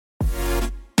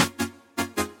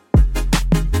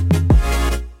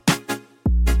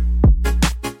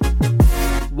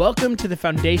Welcome to the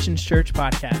Foundations Church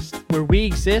podcast, where we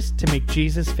exist to make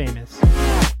Jesus famous.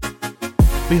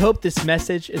 We hope this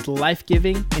message is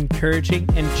life-giving, encouraging,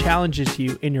 and challenges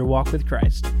you in your walk with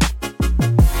Christ.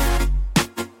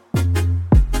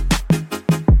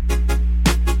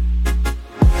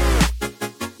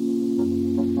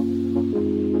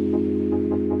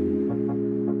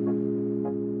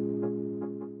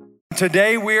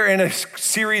 Today we're in a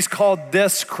series called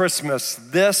This Christmas.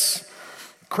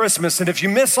 And if you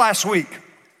missed last week,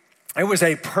 it was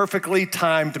a perfectly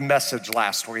timed message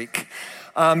last week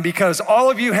because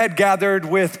all of you had gathered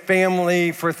with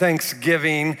family for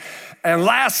Thanksgiving. And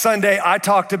last Sunday, I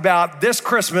talked about this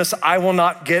Christmas, I will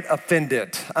not get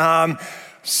offended.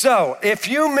 So if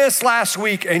you missed last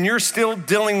week and you're still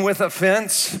dealing with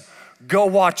offense, go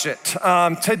watch it.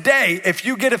 Today, if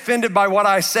you get offended by what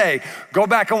I say, go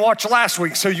back and watch last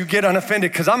week so you get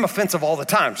unoffended, because I'm offensive all the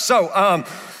time. So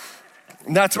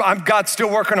God's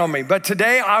still working on me. But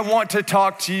today I want to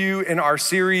talk to you in our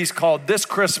series called This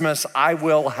Christmas, I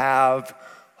Will Have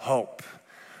Hope.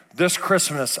 This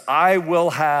Christmas, I will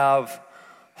have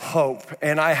hope.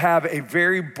 And I have a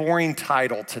very boring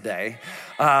title today,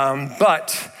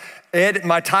 but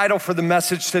my title for the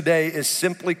message today is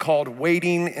simply called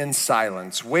Waiting in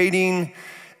Silence. Waiting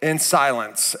in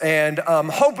Silence. And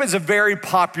hope is a very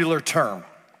popular term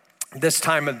this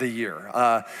time of the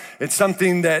year. It's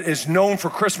something that is known for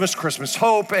Christmas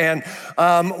hope. And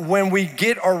when we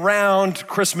get around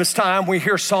Christmas time, we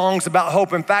hear songs about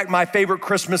hope. In fact, my favorite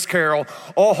Christmas carol,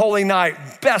 Oh Holy Night,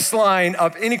 best line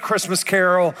of any Christmas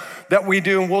carol that we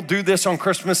do, and we'll do this on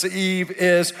Christmas Eve,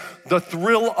 is the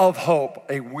thrill of hope.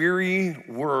 A weary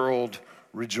world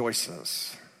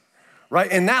rejoices, right?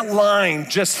 And that line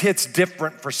just hits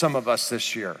different for some of us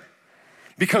this year.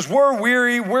 Because we're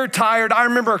weary, we're tired. I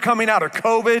remember coming out of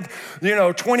COVID,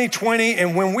 2020,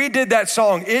 and when we did that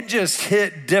song, it just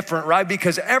hit different, right?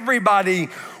 Because everybody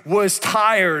was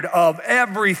tired of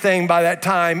everything by that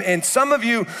time. And some of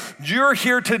you, you're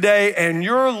here today and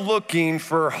you're looking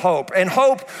for hope. And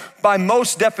hope, by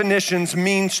most definitions,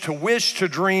 means to wish, to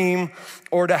dream,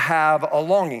 or to have a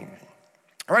longing.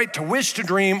 Right, to wish, to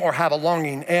dream, or have a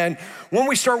longing. And when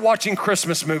we start watching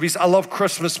Christmas movies, I love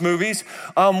Christmas movies,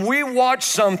 we watch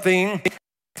something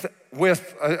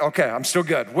with, I'm still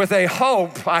good, with a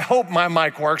hope, I hope my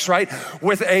mic works, right?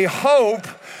 With a hope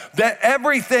that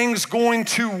everything's going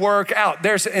to work out.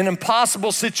 There's an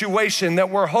impossible situation that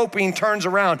we're hoping turns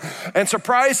around. And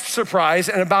surprise, surprise,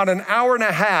 in about an hour and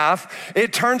a half,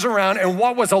 it turns around, and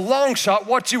what was a long shot,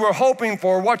 what you were hoping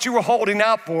for, what you were holding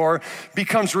out for,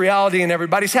 becomes reality, and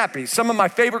everybody's happy. Some of my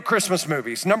favorite Christmas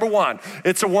movies. Number one,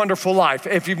 It's a Wonderful Life.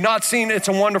 If you've not seen It's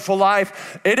a Wonderful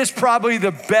Life, it is probably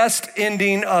the best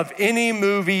ending of any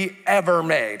movie ever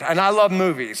made. And I love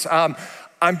movies.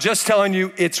 I'm just telling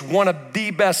you, it's one of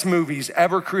the best movies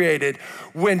ever created.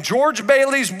 When George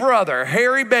Bailey's brother,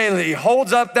 Harry Bailey,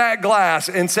 holds up that glass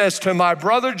and says to my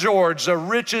brother George, the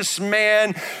richest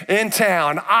man in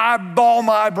town, I bawl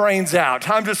my brains out.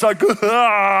 I'm just like,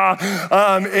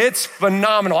 it's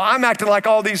phenomenal. I'm acting like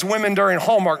all these women during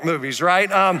Hallmark movies,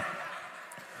 right? Home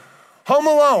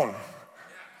Alone,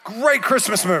 great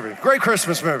Christmas movie.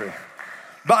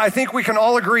 But I think we can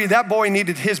all agree that boy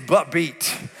needed his butt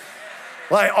beat.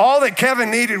 Like, all that Kevin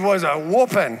needed was a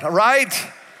whooping, right?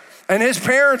 And his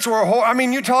parents were,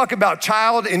 you talk about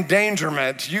child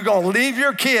endangerment. You're gonna leave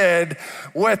your kid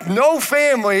with no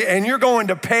family and you're going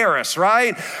to Paris,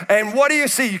 right? And what do you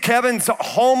see? Kevin's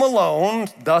home alone,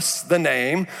 thus the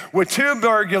name, with two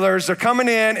burglars. They're coming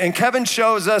in, and Kevin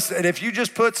shows us that if you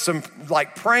just put some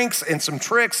pranks and some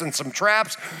tricks and some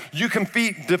traps, you can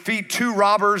defeat two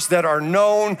robbers that are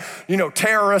known,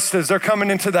 terrorists, as they're coming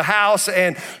into the house,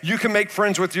 and you can make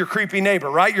friends with your creepy neighbor,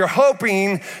 right? You're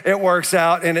hoping it works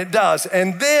out, and it does.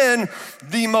 And then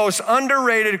the most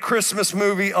underrated Christmas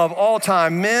movie of all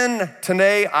time, men,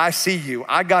 today I see you.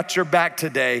 I got your back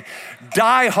today.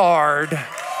 Die Hard.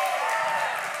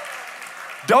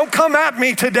 Don't come at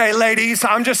me today, ladies.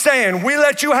 I'm just saying, we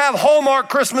let you have Hallmark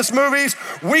Christmas movies.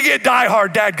 We get Die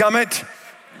Hard, dadgummit.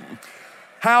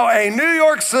 How a New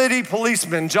York City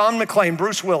policeman, John McClane,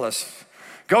 Bruce Willis,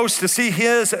 goes to see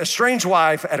his estranged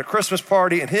wife at a Christmas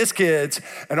party and his kids,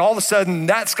 and all of a sudden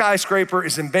that skyscraper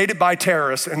is invaded by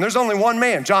terrorists, and there's only one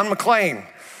man, John McClane,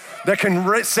 that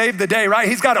can save the day, right?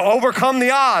 He's got to overcome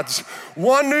the odds.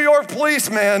 One New York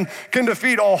policeman can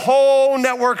defeat a whole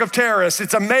network of terrorists.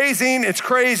 It's amazing, it's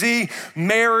crazy.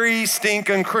 Merry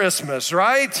stinking Christmas,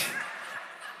 right?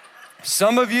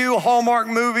 Some of you, Hallmark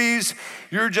movies,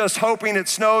 you're just hoping it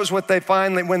snows when they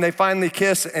finally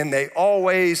kiss, and they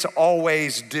always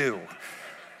do.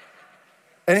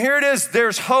 And here it is,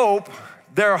 there's hope,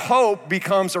 their hope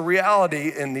becomes a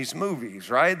reality in these movies,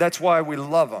 right? That's why we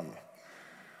love them.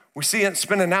 We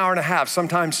spend an hour and a half,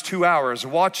 sometimes 2 hours,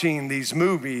 watching these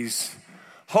movies,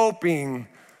 hoping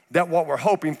that what we're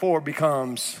hoping for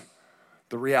becomes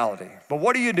the reality. But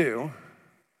what do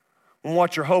when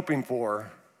what you're hoping for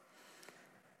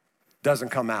doesn't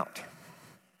come out?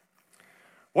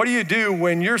 What do you do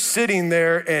when you're sitting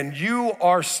there and you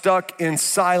are stuck in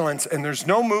silence and there's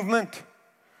no movement?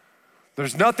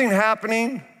 There's nothing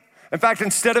happening. In fact,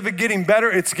 instead of it getting better,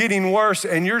 it's getting worse,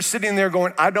 and you're sitting there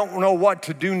going, I don't know what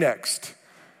to do next.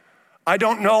 I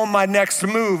don't know my next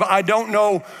move. I don't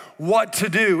know what to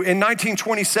do. In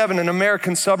 1927, an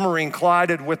American submarine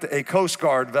collided with a Coast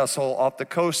Guard vessel off the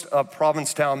coast of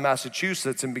Provincetown,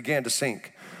 Massachusetts, and began to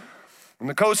sink. And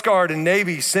the Coast Guard and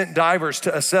Navy sent divers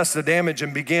to assess the damage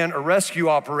and began a rescue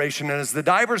operation. And as the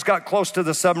divers got close to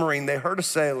the submarine, they heard a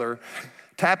sailor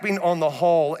tapping on the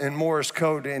hull in Morse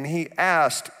code, and he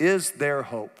asked, is there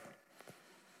hope?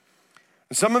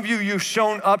 And some of you, you've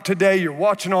shown up today, you're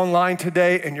watching online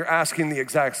today, and you're asking the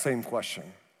exact same question.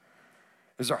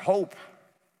 Is there hope?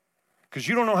 Because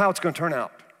you don't know how it's going to turn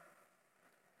out.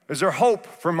 Is there hope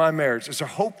for my marriage? Is there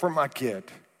hope for my kid?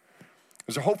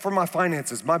 Is there hope for my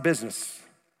finances, my business?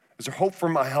 Is there hope for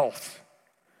my health?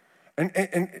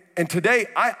 And today,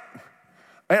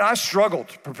 I struggled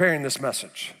preparing this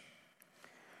message.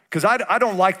 Because I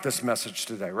don't like this message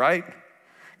today, right?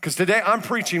 Because today I'm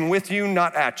preaching with you,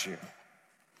 not at you.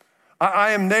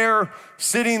 I am there,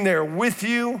 sitting there with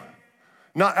you,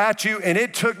 not at you, and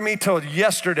it took me till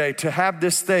yesterday to have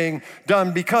this thing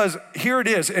done because here it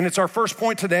is, and it's our first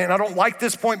point today, and I don't like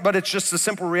this point, but it's just a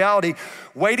simple reality.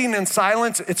 Waiting in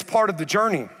silence, it's part of the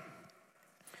journey.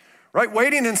 Right,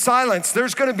 waiting in silence,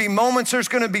 there's gonna be moments, there's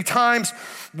gonna be times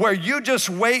where you just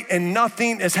wait and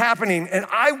nothing is happening. And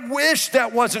I wish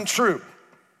that wasn't true.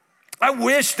 I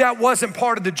wish that wasn't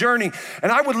part of the journey. And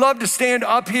I would love to stand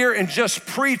up here and just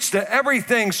preach that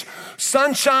everything's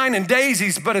sunshine and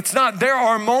daisies, but it's not. There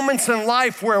are moments in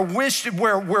life where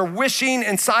we're wishing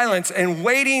in silence, and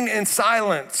waiting in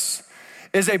silence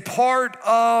is a part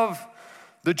of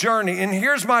the journey. And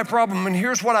here's my problem, and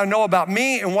here's what I know about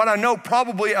me and what I know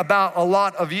probably about a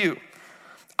lot of you.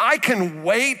 I can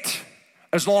wait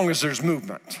as long as there's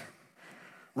movement,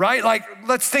 right? Like,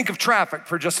 let's think of traffic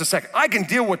for just a second. I can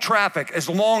deal with traffic as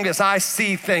long as I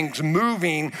see things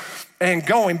moving and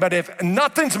going, but if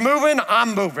nothing's moving,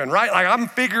 I'm moving, right? Like, I'm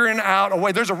figuring out a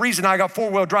way. There's a reason I got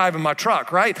four-wheel drive in my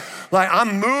truck, right? Like,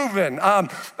 I'm moving.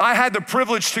 I had the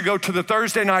privilege to go to the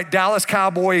Thursday night Dallas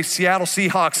Cowboys, Seattle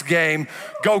Seahawks game.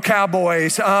 Go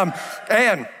Cowboys.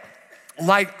 And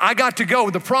I got to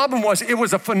go. The problem was it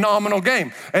was a phenomenal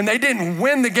game. And they didn't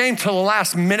win the game till the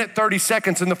last minute, 30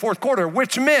 seconds in the fourth quarter,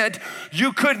 which meant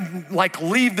you couldn't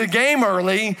leave the game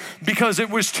early because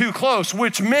it was too close,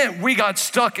 which meant we got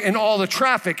stuck in all the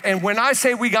traffic. And when I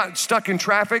say we got stuck in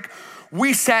traffic,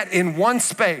 we sat in one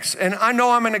space. And I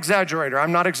know I'm an exaggerator.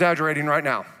 I'm not exaggerating right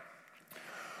now.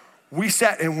 We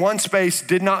sat in one space,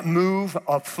 did not move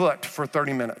a foot for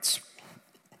 30 minutes.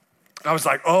 I was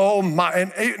like, oh my,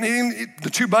 and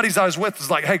the two buddies I was with was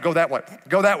like, hey, go that way,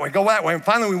 go that way, go that way. And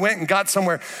finally we went and got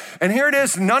somewhere. And here it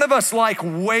is, none of us like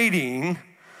waiting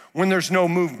when there's no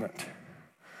movement.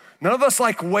 None of us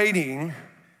like waiting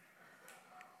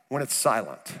when it's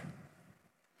silent.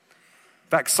 In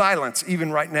fact, silence,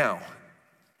 even right now,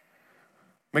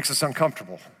 makes us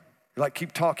uncomfortable. You're like,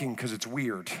 keep talking because it's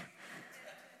weird.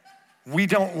 We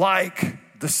don't like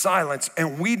the silence,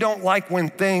 and we don't like when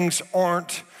things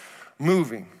aren't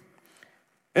moving.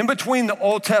 In between the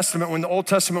Old Testament, when the Old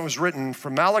Testament was written,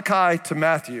 from Malachi to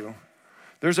Matthew,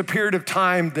 there's a period of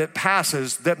time that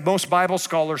passes that most Bible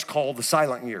scholars call the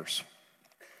silent years.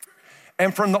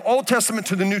 And from the Old Testament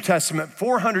to the New Testament,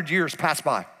 400 years pass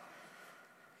by.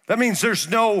 That means there's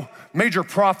no major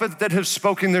prophet that has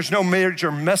spoken. There's no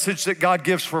major message that God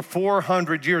gives for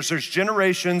 400 years. There's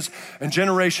generations and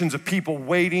generations of people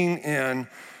waiting in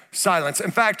silence.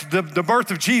 In fact, the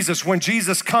birth of Jesus, when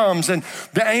Jesus comes and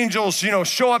the angels,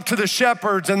 show up to the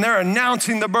shepherds and they're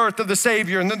announcing the birth of the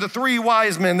Savior, and then the three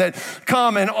wise men that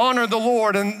come and honor the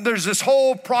Lord, and there's this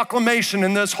whole proclamation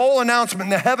and this whole announcement,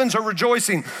 and the heavens are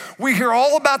rejoicing. We hear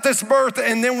all about this birth,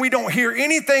 and then we don't hear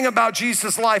anything about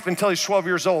Jesus' life until he's 12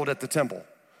 years old at the temple.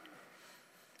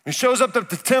 He shows up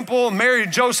at the temple. Mary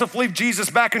and Joseph leave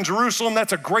Jesus back in Jerusalem.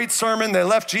 That's a great sermon. They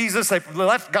left Jesus. They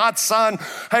left God's son.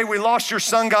 Hey, we lost your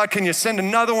son, God. Can you send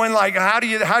another one? How do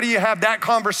you have that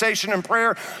conversation in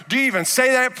prayer? Do you even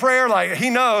say that prayer? He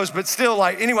knows, but still,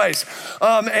 anyways.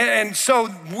 And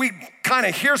so we kind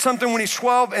of hear something when he's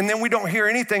 12, and then we don't hear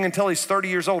anything until he's 30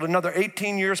 years old. Another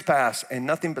 18 years pass, and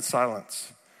nothing but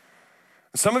silence.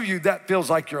 Some of you, that feels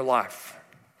like your life.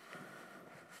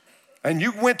 And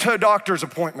you went to a doctor's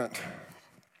appointment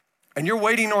and you're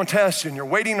waiting on tests and you're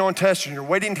waiting on tests and you're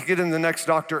waiting to get in the next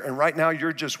doctor, and right now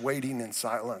you're just waiting in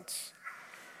silence.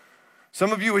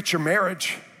 Some of you, it's your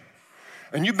marriage.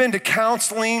 And you've been to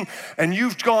counseling and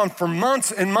you've gone for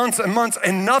months and months and months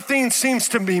and nothing seems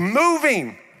to be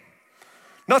moving.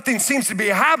 Nothing seems to be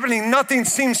happening. Nothing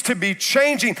seems to be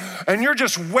changing. And you're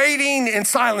just waiting in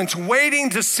silence, waiting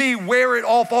to see where it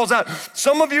all falls out.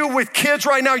 Some of you with kids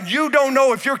right now, you don't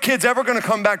know if your kid's ever gonna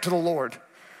come back to the Lord.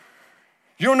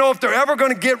 You don't know if they're ever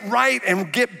gonna get right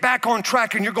and get back on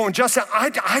track, and you're going, Justin,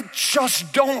 I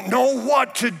just don't know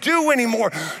what to do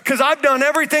anymore because I've done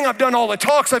everything. I've done all the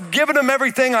talks. I've given them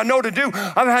everything I know to do.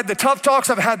 I've had the tough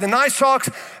talks. I've had the nice talks,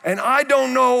 and I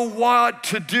don't know what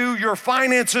to do. Your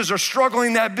finances are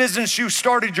struggling. That business you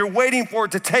started, you're waiting for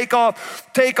it to take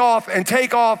off,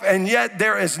 and yet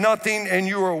there is nothing, and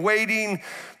you are waiting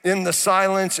in the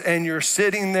silence, and you're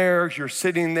sitting there,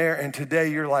 and today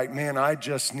you're like, man, I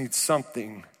just need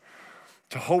something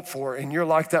to hope for. And you're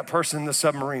like that person in the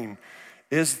submarine.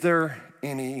 Is there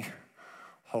any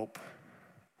hope?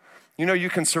 You know, you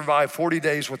can survive 40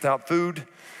 days without food.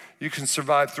 You can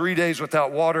survive 3 days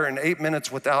without water and 8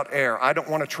 minutes without air. I don't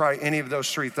want to try any of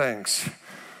those three things.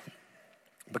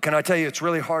 But can I tell you, it's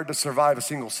really hard to survive a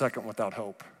single second without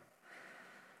hope.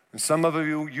 And some of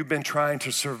you, you've been trying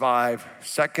to survive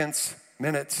seconds,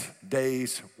 minutes,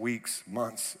 days, weeks,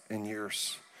 months, and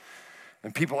years.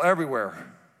 And people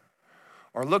everywhere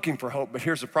are looking for hope, but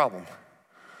here's the problem.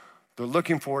 They're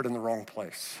looking for it in the wrong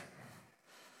place,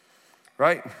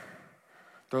 right?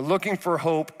 They're looking for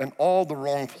hope in all the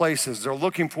wrong places. They're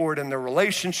looking for it in their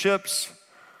relationships.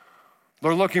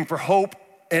 They're looking for hope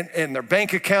in their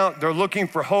bank account. They're looking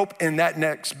for hope in that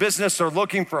next business. They're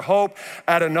looking for hope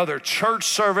at another church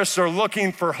service. They're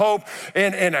looking for hope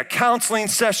in a counseling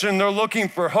session. They're looking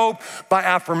for hope by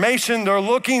affirmation. They're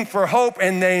looking for hope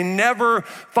and they never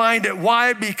find it.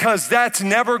 Why? Because that's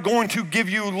never going to give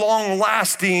you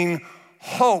long-lasting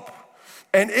hope.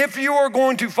 And if you are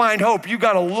going to find hope, you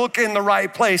got to look in the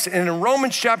right place. And in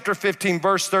Romans chapter 15,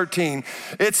 verse 13,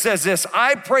 it says this: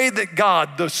 I pray that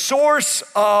God, the source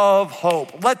of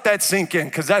hope, let that sink in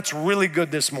because that's really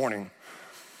good this morning.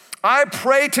 I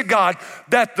pray to God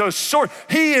that the source,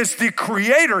 He is the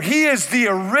creator, He is the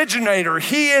originator,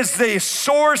 He is the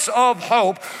source of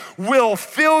hope, will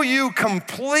fill you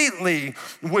completely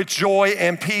with joy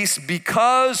and peace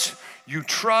because you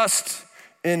trust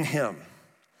in Him.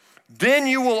 Then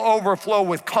you will overflow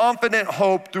with confident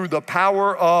hope through the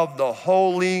power of the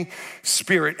Holy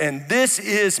Spirit. And this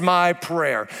is my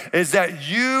prayer, is that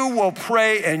you will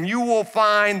pray and you will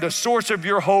find the source of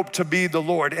your hope to be the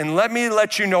Lord. And let me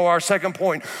let you know our second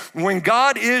point. When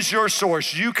God is your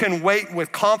source, you can wait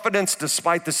with confidence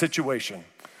despite the situation.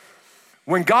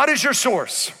 When God is your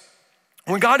source,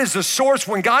 when God is the source,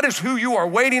 when God is who you are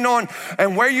waiting on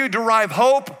and where you derive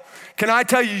hope, can I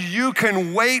tell you, you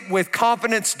can wait with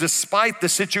confidence despite the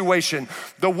situation.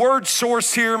 The word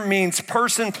source here means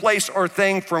person, place, or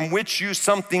thing from which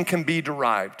something can be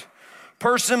derived.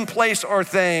 Person, place, or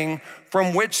thing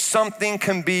from which something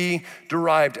can be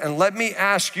derived. And let me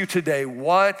ask you today,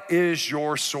 what is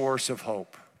your source of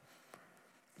hope?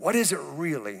 What is it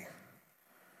really?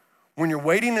 When you're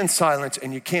waiting in silence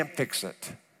and you can't fix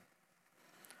it,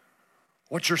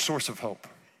 what's your source of hope?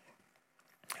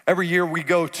 Every year we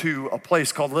go to a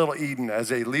place called Little Eden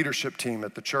as a leadership team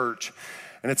at the church.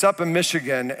 And it's up in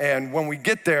Michigan. And when we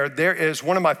get there, there is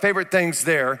one of my favorite things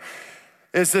there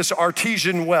is this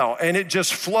artesian well. And it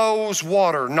just flows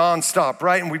water nonstop,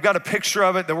 right? And we've got a picture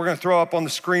of it that we're gonna throw up on the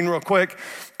screen real quick.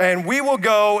 And we will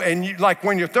go and like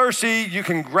when you're thirsty, you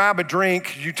can grab a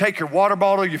drink, you take your water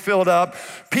bottle, you fill it up.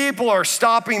 People are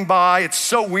stopping by, it's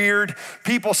so weird.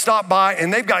 People stop by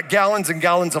and they've got gallons and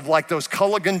gallons of like those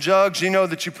Culligan jugs, you know,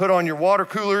 that you put on your water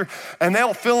cooler, and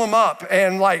they'll fill them up.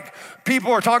 And like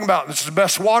people are talking about, this is the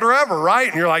best water ever, right?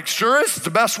 And you're like, sure is, it's the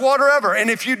best water ever.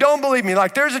 And if you don't believe me,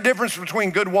 like there's a difference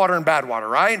between good water and bad water,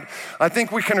 right? I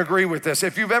think we can agree with this.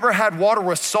 If you've ever had water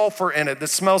with sulfur in it that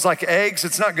smells like eggs,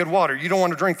 it's not good water. You don't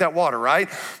want to drink that water, right?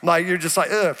 Like you're just like,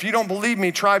 ugh. If you don't believe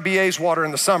me, try BA's water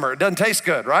in the summer. It doesn't taste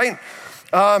good, right?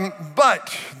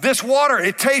 But this water,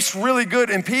 it tastes really good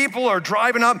and people are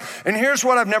driving up. And here's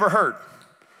what I've never heard.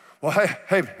 Well,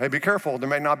 hey, be careful. There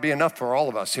may not be enough for all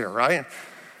of us here, right?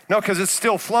 No, because it's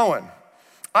still flowing.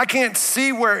 I can't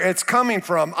see where it's coming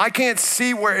from. I can't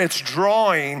see where it's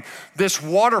drawing this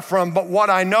water from, but what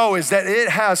I know is that it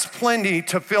has plenty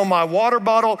to fill my water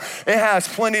bottle. It has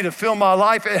plenty to fill my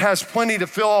life. It has plenty to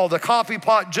fill all the coffee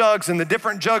pot jugs and the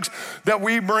different jugs that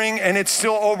we bring, and it's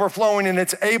still overflowing, and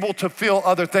it's able to fill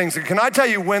other things. And can I tell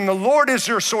you, when the Lord is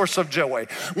your source of joy,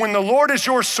 when the Lord is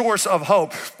your source of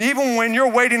hope, even when you're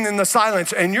waiting in the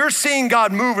silence and you're seeing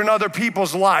God move in other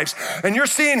people's lives and you're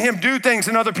seeing him do things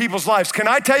in other people's lives, can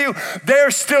I tell you,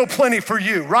 there's still plenty for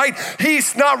you, right?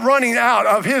 He's not running out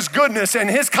of his goodness and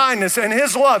his kindness and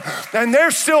his love, and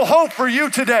there's still hope for you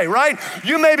today, right?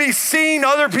 You may be seeing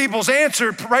other people's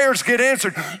prayers get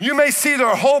answered. You may see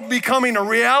their hope becoming a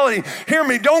reality. Hear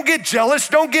me, don't get jealous,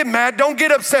 don't get mad, don't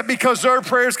get upset because their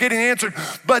prayers getting answered,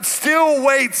 but still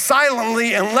wait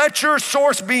silently and let your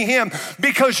source be him,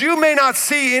 because you may not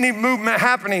see any movement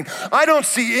happening. I don't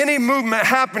see any movement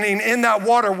happening in that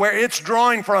water where it's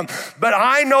drawing from, but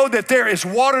I know that there is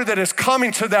water that is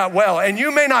coming to that well, and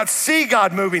you may not see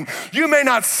God moving. You may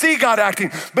not see God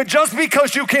acting, but just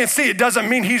because you can't see it doesn't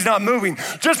mean he's not moving.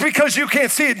 Just because you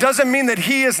can't see it doesn't mean that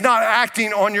he is not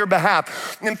acting on your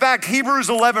behalf. In fact, Hebrews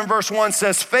 11 verse 1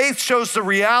 says, faith shows the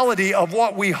reality of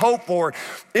what we hope for.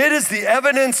 It is the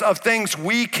evidence of things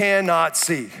we cannot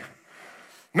see.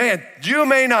 Man, you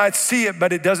may not see it,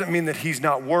 but it doesn't mean that he's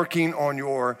not working on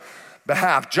your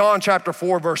behalf. John chapter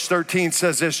 4 verse 13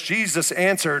 says this, Jesus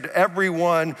answered,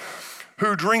 everyone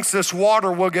who drinks this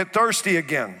water will get thirsty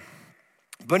again,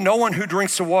 but no one who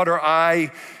drinks the water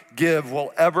I give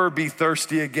will ever be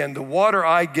thirsty again. The water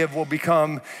I give will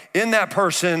become in that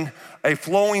person a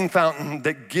flowing fountain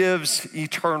that gives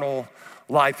eternal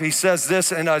life. He says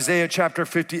this in Isaiah chapter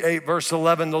 58 verse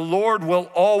 11, the Lord will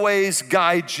always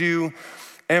guide you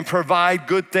and provide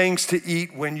good things to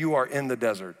eat when you are in the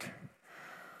desert.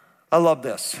 I love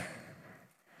this.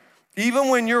 Even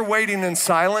when you're waiting in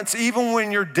silence, even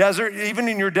in your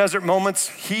desert moments,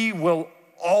 he will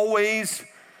always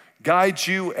guide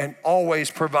you and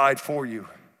always provide for you.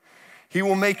 He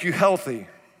will make you healthy,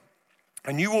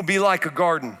 and you will be like a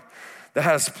garden that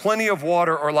has plenty of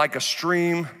water, or like a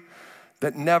stream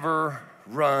that never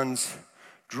runs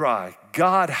dry.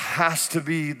 God has to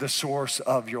be the source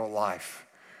of your life.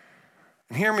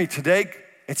 And hear me today,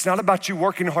 it's not about you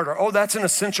working harder. Oh, that's an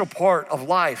essential part of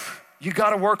life. You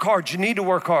gotta work hard, you need to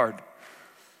work hard.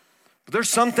 But there's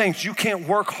some things you can't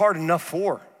work hard enough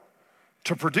for,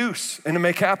 to produce and to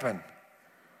make happen.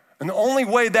 And the only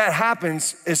way that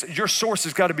happens is your source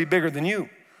has gotta be bigger than you,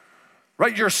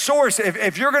 right? Your source,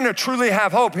 if you're gonna truly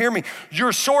have hope, hear me,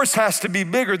 your source has to be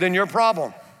bigger than your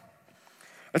problem.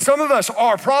 And some of us,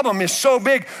 our problem is so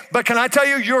big, but can I tell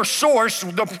you, your source,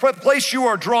 the place you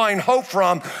are drawing hope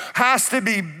from, has to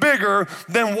be bigger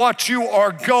than what you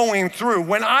are going through.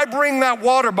 When I bring that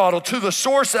water bottle to the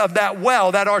source of that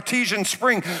well, that artesian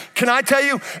spring, can I tell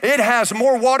you, it has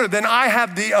more water than I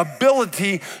have the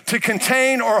ability to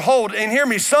contain or hold. And hear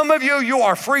me, some of you, you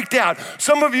are freaked out.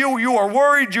 Some of you, you are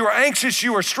worried, you are anxious,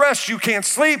 you are stressed, you can't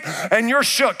sleep, and you're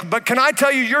shook. But can I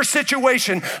tell you, your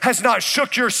situation has not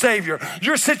shook your Savior.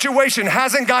 Your situation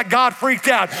hasn't got God freaked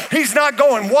out. He's not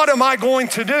going, what am I going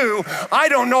to do? I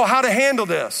don't know how to handle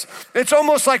this. It's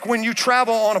almost like when you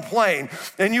travel on a plane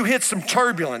and you hit some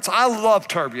turbulence. I love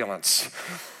turbulence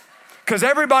because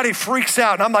everybody freaks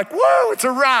out and I'm like, whoa, it's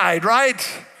a ride, right?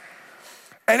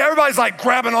 And everybody's like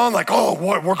grabbing on like, oh,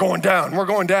 we're going down, we're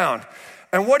going down.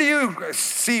 And what do you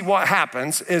see what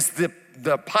happens is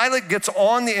the pilot gets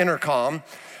on the intercom,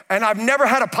 and I've never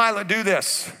had a pilot do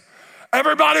this.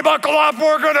 Everybody buckle up,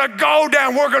 we're gonna go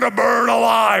down, we're gonna burn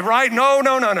alive, right? No.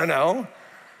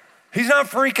 He's not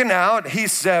freaking out. He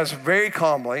says very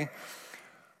calmly,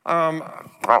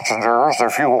 passengers,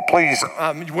 if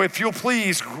you'll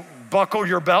please buckle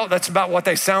your belt. That's about what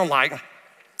they sound like.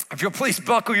 If you'll please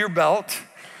buckle your belt,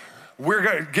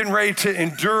 we're getting ready to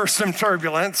endure some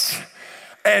turbulence,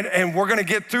 and we're gonna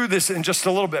get through this in just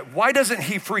a little bit. Why doesn't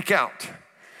he freak out?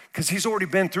 Because he's already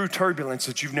been through turbulence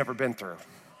that you've never been through.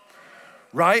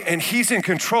 Right? And he's in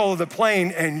control of the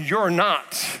plane and you're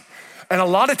not. And a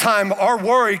lot of time our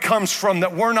worry comes from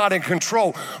that we're not in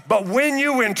control. But when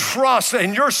you entrust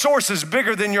and your source is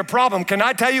bigger than your problem, can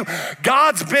I tell you,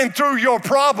 God's been through your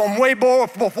problem way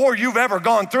before you've ever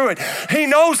gone through it. He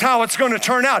knows how it's gonna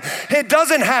turn out. It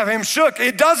doesn't have him shook.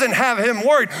 It doesn't have him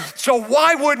worried. So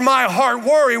why would my heart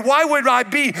worry? Why would I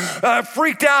be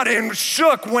freaked out and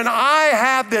shook when I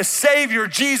have this Savior,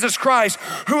 Jesus Christ,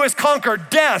 who has conquered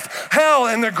death, hell,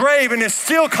 and the grave and is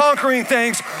still conquering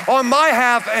things on my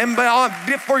behalf and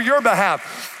for your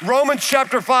behalf. Romans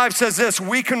chapter 5 says this,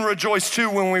 we can rejoice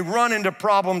too when we run into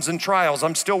problems and trials.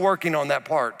 I'm still working on that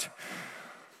part.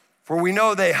 For we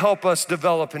know they help us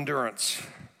develop endurance.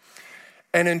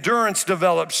 And endurance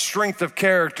develops strength of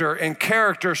character, and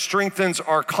character strengthens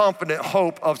our confident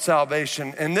hope of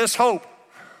salvation. And this hope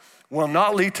will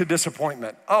not lead to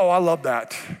disappointment. Oh, I love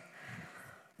that.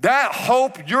 That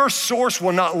hope, your source,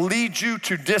 will not lead you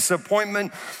to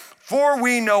disappointment. For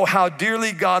we know how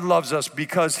dearly God loves us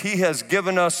because he has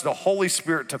given us the Holy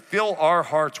Spirit to fill our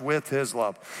hearts with his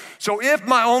love. So if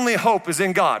my only hope is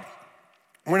in God,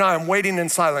 when I am waiting in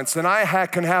silence, then I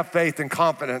can have faith and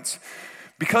confidence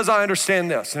because I understand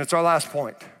this, and it's our last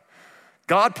point.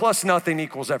 God plus nothing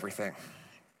equals everything.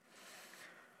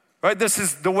 Right? This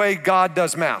is the way God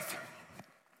does math.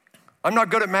 I'm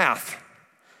not good at math,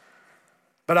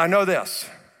 but I know this.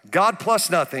 God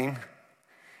plus nothing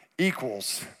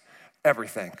equals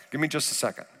everything. Give me just a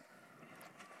second.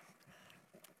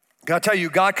 God tell you,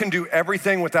 God can do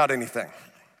everything without anything.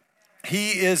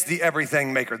 He is the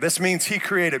everything maker. This means he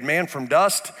created man from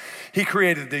dust. He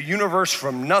created the universe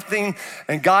from nothing,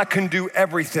 and God can do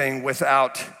everything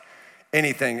without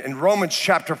anything. In Romans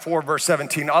chapter 4, verse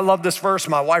 17, I love this verse.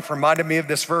 My wife reminded me of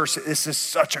this verse. This is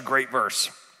such a great verse.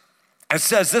 It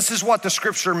says, this is what the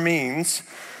scripture means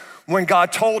when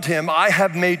God told him, I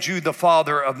have made you the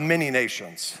father of many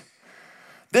nations.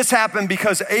 This happened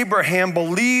because Abraham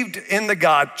believed in the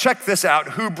God, check this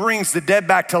out, who brings the dead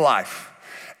back to life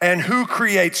and who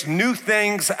creates new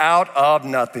things out of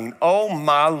nothing. Oh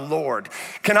my Lord.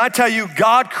 Can I tell you,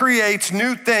 God creates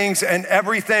new things and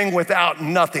everything without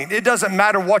nothing. It doesn't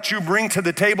matter what you bring to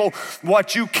the table,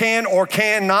 what you can or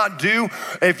cannot do.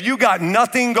 If you got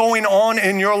nothing going on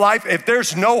in your life, if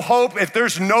there's no hope, if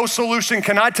there's no solution,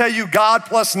 can I tell you, God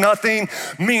plus nothing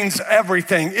means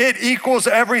everything. It equals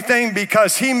everything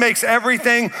because he makes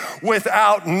everything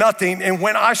without nothing. And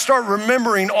when I start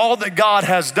remembering all that God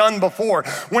has done before,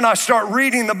 when I start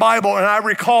reading the Bible and I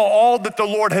recall all that the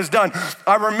Lord has done,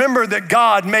 I remember that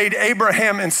God made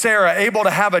Abraham and Sarah able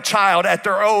to have a child at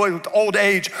their old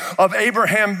age of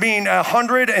Abraham being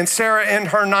 100 and Sarah in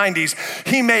her 90s.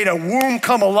 He made a womb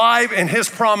come alive and his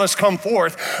promise come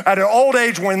forth at an old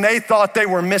age when they thought they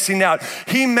were missing out.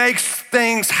 He makes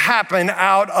things happen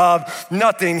out of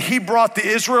nothing. He brought the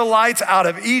Israelites out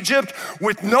of Egypt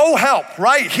with no help,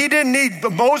 right? He didn't need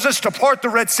Moses to part the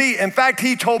Red Sea. In fact,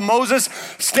 he told Moses,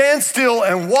 stand still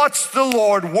and watch the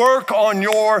Lord work on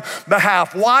your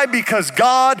behalf. Why? Because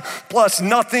God plus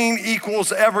nothing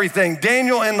equals everything.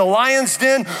 Daniel in the lion's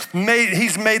den,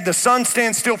 he's made the sun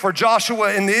stand still for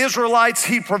Joshua and the Israelites.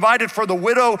 He provided for the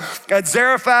widow at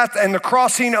Zarephath and the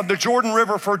crossing of the Jordan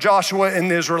River for Joshua and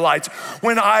the Israelites.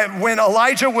 When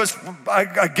Elijah was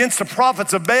against the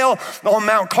prophets of Baal on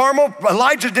Mount Carmel,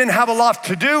 Elijah didn't have a lot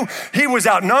to do. He was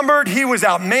outnumbered, he was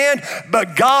outmanned,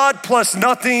 but God plus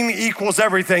nothing equals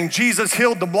everything. Jesus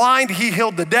healed the blind, he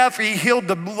healed the deaf, he healed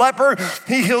the leper,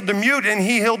 he healed the mute, and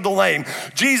he healed the lame.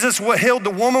 Jesus healed the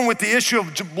woman with the issue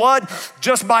of blood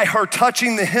just by her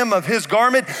touching the hem of his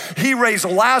garment. He raised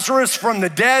Lazarus from the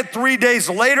dead 3 days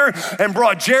later and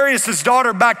brought Jairus'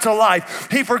 daughter back to life.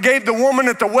 He forgave the woman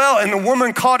at the well and the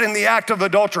woman caught in the act of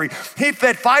adultery. He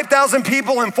fed 5,000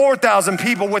 people and 4,000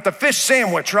 people with a fish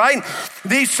sandwich, right?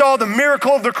 He saw the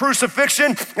miracle of the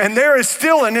crucifixion, and there is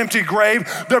still an empty grave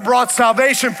that brought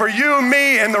salvation for you,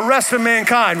 me, and the rest of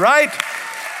mankind, right?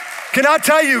 Can I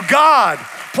tell you, God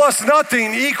plus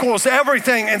nothing equals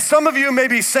everything. And some of you may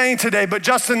be saying today, but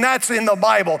Justin, that's in the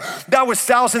Bible. That was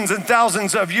thousands and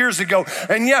thousands of years ago.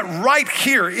 And yet right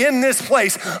here in this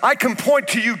place, I can point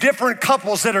to you different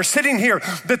couples that are sitting here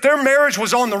that their marriage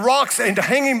was on the rocks and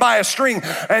hanging by a string,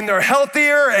 and they're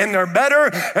healthier and they're better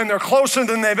and they're closer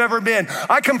than they've ever been.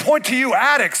 I can point to you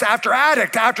addicts after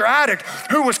addict after addict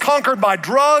who was conquered by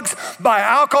drugs, by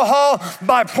alcohol,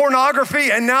 by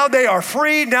pornography, and now they are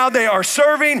free, now they are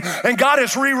serving, and God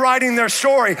is rewriting their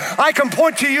story. I can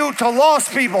point to you to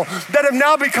lost people that have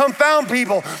now become found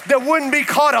people that wouldn't be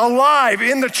caught alive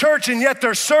in the church, and yet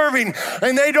they're serving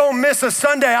and they don't miss a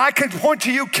Sunday. I can point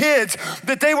to you kids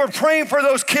that they were praying for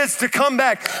those kids to come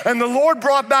back, and the Lord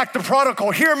brought back the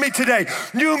prodigal. Hear me today.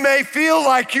 You may feel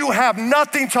like you have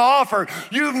nothing to offer.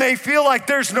 You may feel like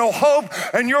there's no hope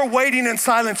and you're waiting in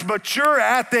silence, but you're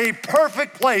at the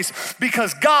perfect place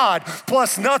because God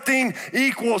plus nothing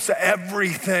equals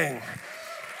everything.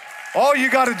 All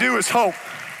you got to do is hope.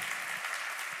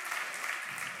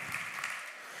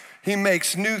 He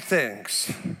makes new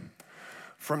things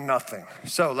from nothing.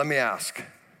 So let me ask,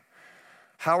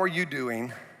 how are you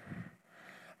doing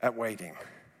at waiting?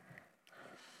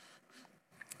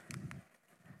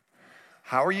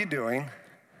 How are you doing?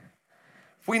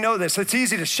 If we know this, it's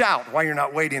easy to shout while you're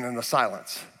not waiting in the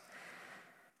silence.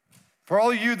 For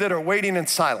all of you that are waiting in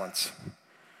silence,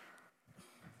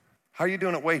 How are you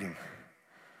doing at waiting?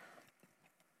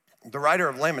 The writer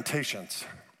of Lamentations,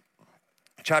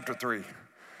 chapter 3,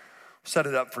 set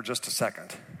it up for just a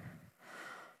second.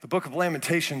 The book of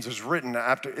Lamentations is written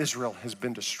after Israel has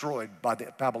been destroyed by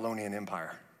the Babylonian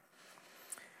Empire.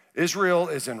 Israel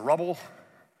is in rubble.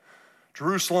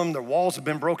 Jerusalem, the walls have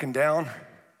been broken down.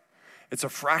 It's a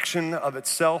fraction of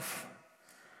itself.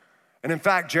 And in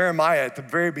fact, Jeremiah, at the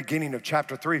very beginning of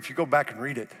chapter 3, if you go back and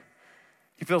read it,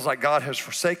 he feels like God has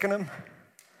forsaken him,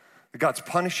 that God's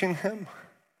punishing him,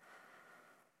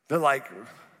 that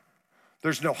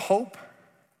there's no hope.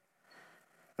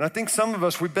 And I think some of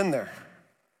us, we've been there.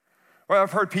 Well,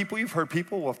 I've heard people, you've heard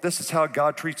people, well, if this is how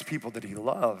God treats people that he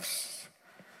loves,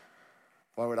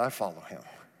 why would I follow him?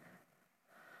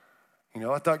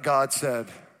 I thought God said,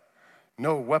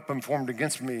 no weapon formed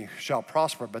against me shall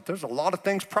prosper, but there's a lot of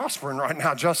things prospering right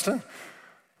now, Justin.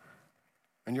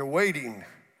 And you're waiting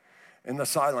in the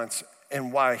silence.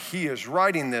 And why he is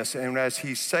writing this, and as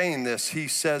he's saying this, he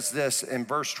says this in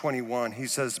verse 21. He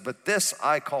says, but this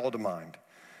I call to mind,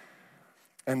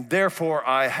 and therefore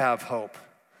I have hope.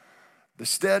 The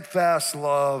steadfast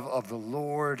love of the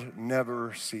Lord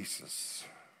never ceases.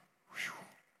 Whew.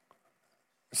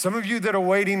 Some of you that are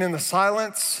waiting in the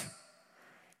silence,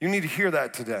 you need to hear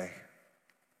that today.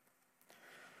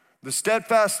 The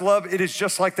steadfast love, it is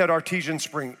just like that artesian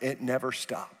spring. It never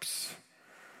stops.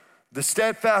 The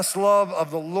steadfast love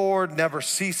of the Lord never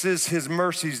ceases. His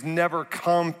mercies never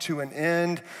come to an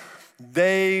end.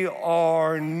 They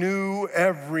are new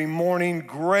every morning.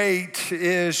 Great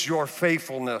is your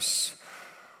faithfulness.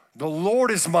 The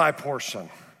Lord is my portion.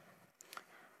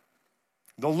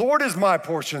 The Lord is my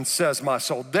portion, says my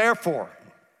soul. Therefore,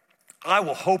 I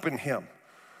will hope in him.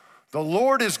 The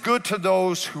Lord is good to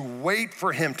those who wait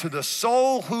for him, to the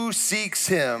soul who seeks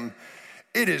him.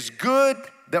 It is good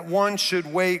that one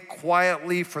should wait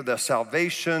quietly for the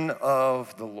salvation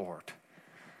of the Lord.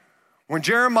 When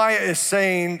Jeremiah is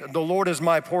saying, the Lord is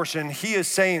my portion, he is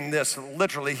saying this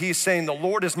literally. He's saying, the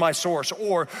Lord is my source,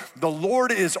 or the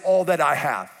Lord is all that I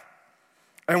have.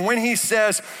 And when he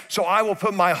says, so I will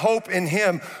put my hope in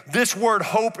him, this word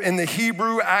hope in the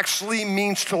Hebrew actually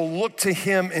means to look to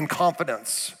him in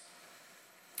confidence.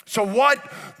 So what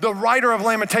the writer of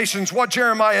Lamentations, what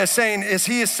Jeremiah is saying is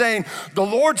he is saying, the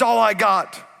Lord's all I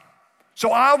got.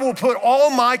 So I will put all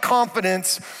my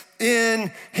confidence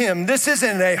in him. This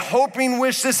isn't a hoping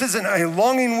wish. This isn't a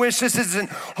longing wish. This isn't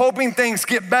hoping things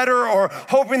get better or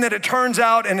hoping that it turns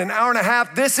out in an hour and a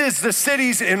half. This is the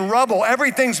city's in rubble.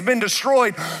 Everything's been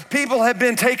destroyed. People have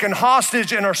been taken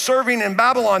hostage and are serving in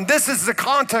Babylon. This is the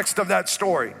context of that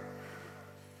story.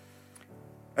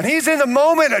 And he's in the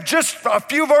moment of just a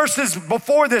few verses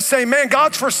before this saying, man,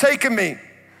 God's forsaken me.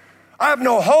 I have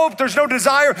no hope, there's no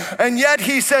desire. And yet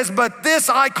he says, but this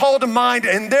I call to mind,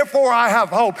 and therefore I have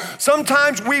hope.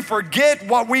 Sometimes we forget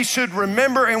what we should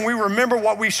remember, and we remember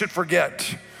what we should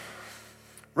forget.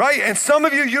 Right? And some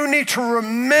of you, you need to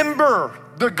remember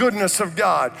the goodness of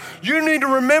God. You need to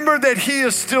remember that he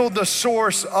is still the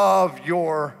source of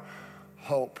your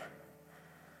hope.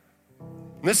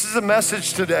 This is a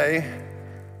message today.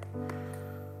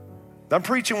 I'm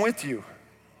preaching with you.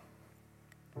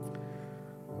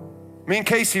 Me and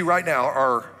Casey right now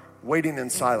are waiting in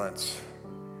silence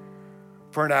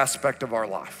for an aspect of our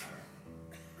life.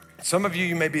 Some of you,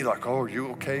 you may be like, oh, are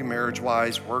you okay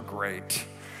marriage-wise? We're great.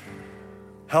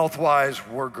 Health-wise,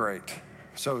 we're great.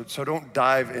 So don't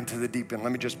dive into the deep end.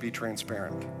 Let me just be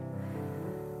transparent.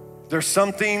 There's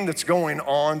something that's going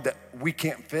on that we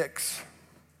can't fix.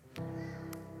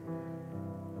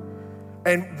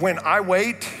 And when I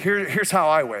wait, here's how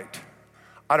I wait.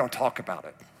 I don't talk about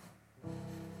it.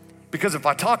 Because if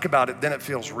I talk about it, then it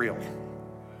feels real.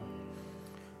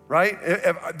 Right?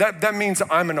 That means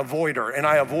I'm an avoider, and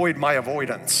I avoid my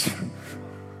avoidance.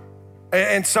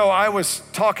 And so I was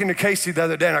talking to Casey the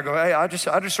other day, and I go, hey, I just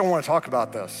don't want to talk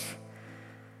about this.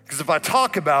 Because if I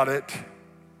talk about it,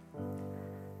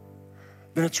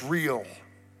 then it's real.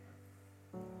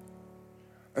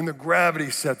 And the gravity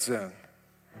sets in.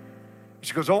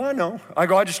 She goes, oh, I know. I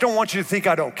go, I just don't want you to think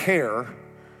I don't care.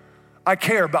 I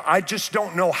care, but I just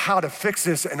don't know how to fix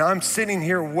this. And I'm sitting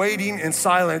here waiting in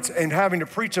silence and having to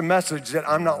preach a message that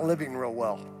I'm not living real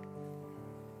well.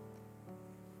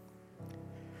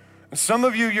 And some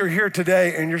of you, you're here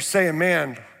today and you're saying,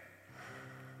 man,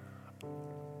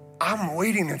 I'm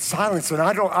waiting in silence and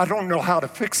I don't know how to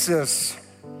fix this.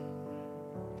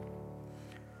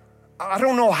 I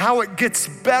don't know how it gets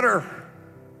better.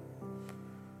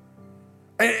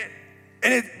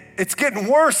 And it's getting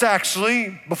worse,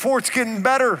 actually, before it's getting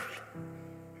better.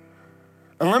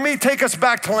 And let me take us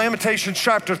back to Lamentations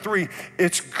chapter 3.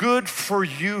 It's good for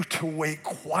you to wait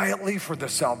quietly for the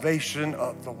salvation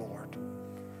of the Lord.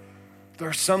 There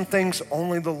are some things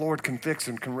only the Lord can fix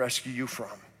and can rescue you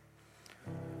from.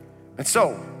 And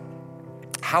so,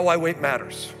 how I wait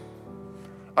matters.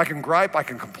 I can gripe, I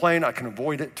can complain, I can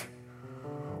avoid it,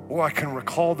 or I can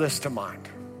recall this to mind.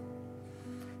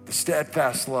 The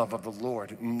steadfast love of the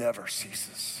Lord never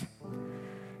ceases.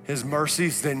 His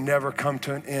mercies, they never come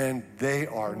to an end. They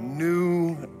are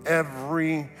new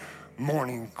every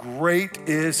morning. Great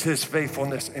is his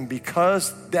faithfulness. And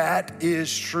because that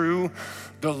is true,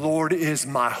 the Lord is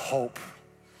my hope.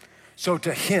 So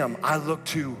to him, I look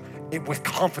to it with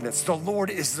confidence. The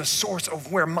Lord is the source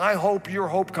of where my hope, your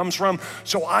hope comes from.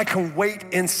 So I can wait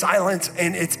in silence,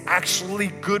 and it's actually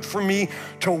good for me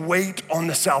to wait on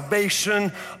the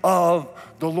salvation of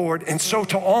the Lord. And so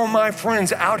to all my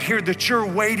friends out here that you're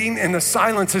waiting and the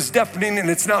silence is deafening and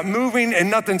it's not moving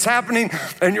and nothing's happening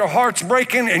and your heart's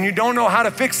breaking and you don't know how to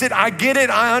fix it, I get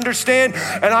it, I understand,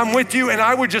 and I'm with you. And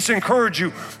I would just encourage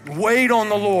you, wait on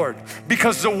the Lord,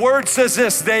 because the word says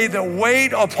this: they that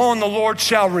wait upon the Lord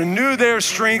shall renew their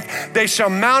strength. They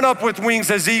shall mount up with wings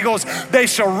as eagles. They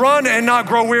shall run and not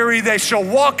grow weary. They shall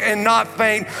walk and not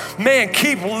faint. Man,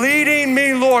 keep leading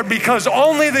me, Lord, because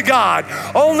only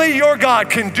your God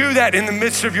can do that in the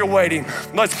midst of your waiting.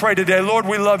 Let's pray today. Lord,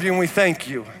 we love you and we thank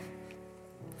you.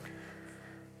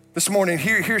 This morning,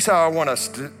 here's how I want us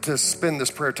to spend this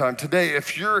prayer time. Today,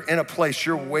 if you're in a place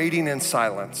you're waiting in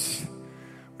silence,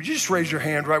 would you just raise your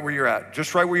hand right where you're at?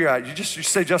 Just right where you're at. You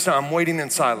say, Justin, I'm waiting in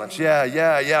silence.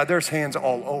 Yeah. There's hands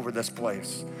all over this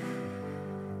place.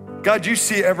 God, you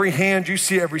see every hand. You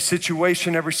see every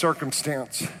situation, every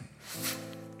circumstance.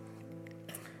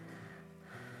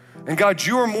 And God,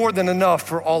 you are more than enough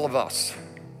for all of us.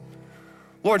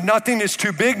 Lord, nothing is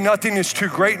too big, nothing is too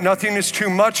great, nothing is too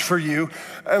much for you.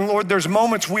 And Lord, there's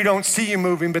moments we don't see you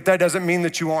moving, but that doesn't mean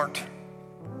that you aren't.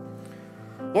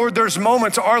 Lord, there's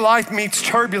moments our life meets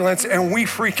turbulence and we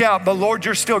freak out, but Lord,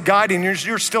 you're still guiding,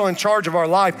 you're still in charge of our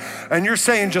life. And you're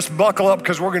saying, just buckle up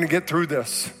because we're gonna get through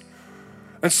this.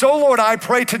 And so, Lord, I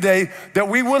pray today that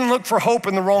we wouldn't look for hope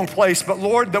in the wrong place, but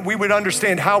Lord, that we would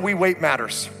understand how we wait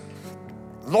matters.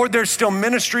 Lord, there's still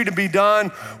ministry to be done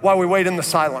while we wait in the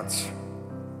silence.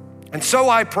 And so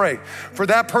I pray for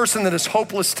that person that is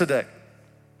hopeless today,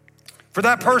 for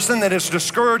that person that is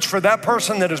discouraged, for that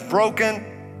person that is broken.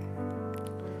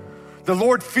 The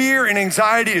Lord, fear and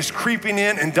anxiety is creeping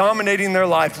in and dominating their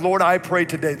life. Lord, I pray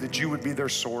today that you would be their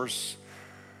source,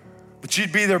 that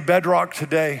you'd be their bedrock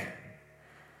today.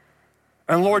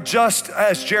 And Lord, just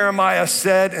as Jeremiah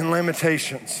said in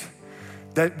Lamentations,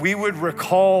 that we would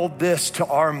recall this to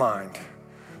our mind.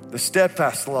 The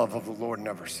steadfast love of the Lord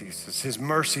never ceases. His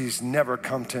mercies never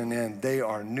come to an end. They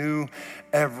are new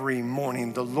every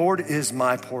morning. The Lord is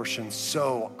my portion,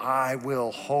 so I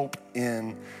will hope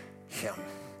in him.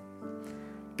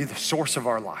 Be the source of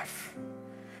our life.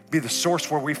 Be the source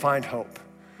where we find hope.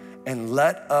 And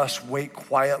let us wait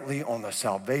quietly on the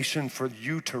salvation for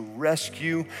you to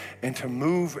rescue and to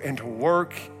move and to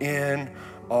work in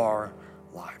our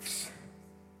lives.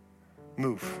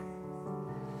 Move.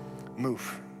 And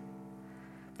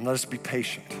let us be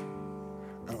patient.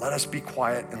 And let us be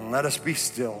quiet. And let us be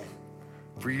still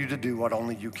for you to do what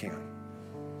only you can.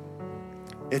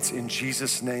 It's in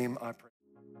Jesus' name I pray.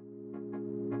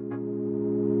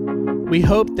 We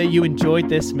hope that you enjoyed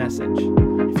this message.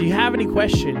 If you have any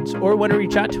questions or want to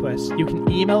reach out to us, you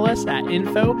can email us at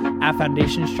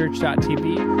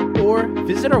info@foundationschurch.tv or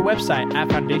visit our website at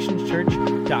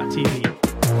foundationschurch.tv.